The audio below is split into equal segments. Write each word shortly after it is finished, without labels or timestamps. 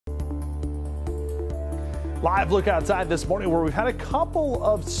Live look outside this morning where we've had a couple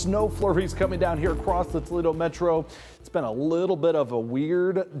of snow flurries coming down here across the Toledo metro. It's been a little bit of a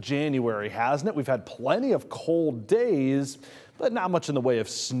weird January, hasn't it? We've had plenty of cold days, but not much in the way of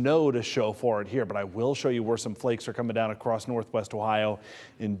snow to show for it here. But I will show you where some flakes are coming down across northwest Ohio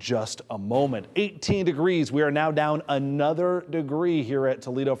in just a moment. 18 degrees. We are now down another degree here at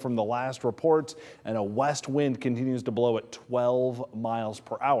Toledo from the last report, and a west wind continues to blow at 12 miles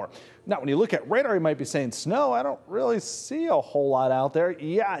per hour. Now, when you look at radar, you might be saying snow. I don't really see a whole lot out there.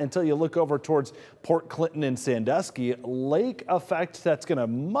 Yeah, until you look over towards Port Clinton and Sandusky. Lake effect that's going to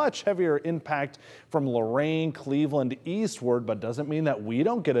much heavier impact from Lorain, Cleveland eastward, but doesn't mean that we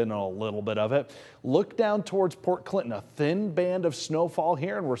don't get in a little bit of it. Look down towards Port Clinton, a thin band of snowfall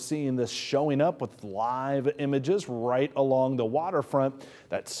here, and we're seeing this showing up with live images right along the waterfront.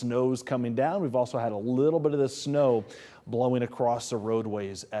 That snow's coming down. We've also had a little bit of the snow blowing across the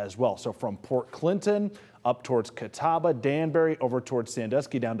roadways as well. So from Port Clinton up towards Catawba, Danbury, over towards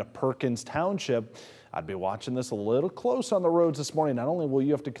Sandusky, down to Perkins Township. I'd be watching this a little close on the roads this morning. Not only will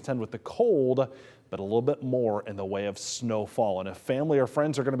you have to contend with the cold, but a little bit more in the way of snowfall. And if family or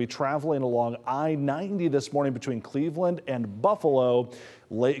friends are going to be traveling along I-90 this morning between Cleveland and Buffalo,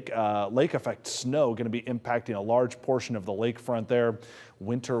 lake effect snow going to be impacting a large portion of the lakefront there.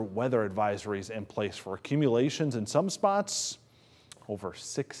 Winter weather advisories in place for accumulations in some spots over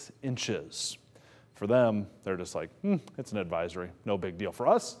 6 inches. For them, they're just like, it's an advisory, no big deal. For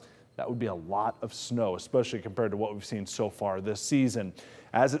us, that would be a lot of snow, especially compared to what we've seen so far this season.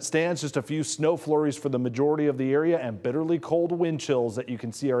 As it stands, just a few snow flurries for the majority of the area, and bitterly cold wind chills that you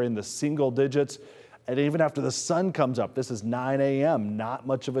can see are in the single digits. And even after the sun comes up, this is 9 a.m., not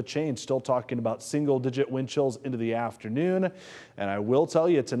much of a change. Still talking about single-digit wind chills into the afternoon. And I will tell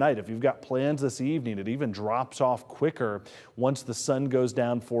you tonight, if you've got plans this evening, it even drops off quicker once the sun goes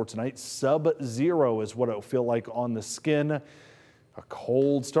down for tonight. Sub-zero is what it'll feel like on the skin. A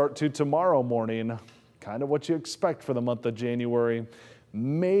cold start to tomorrow morning, kind of what you expect for the month of January.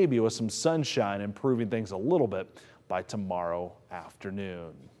 Maybe with some sunshine improving things a little bit by tomorrow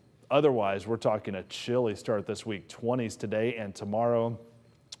afternoon. Otherwise, we're talking a chilly start this week, 20s today and tomorrow.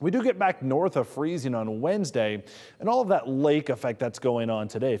 We do get back north of freezing on Wednesday, and all of that lake effect that's going on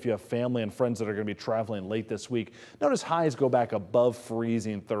today. If you have family and friends that are going to be traveling late this week, notice highs go back above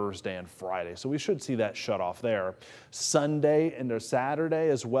freezing Thursday and Friday, so we should see that shut off there. Sunday into Saturday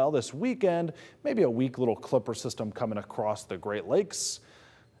as well this weekend, maybe a weak little clipper system coming across the Great Lakes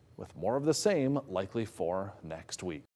with more of the same likely for next week.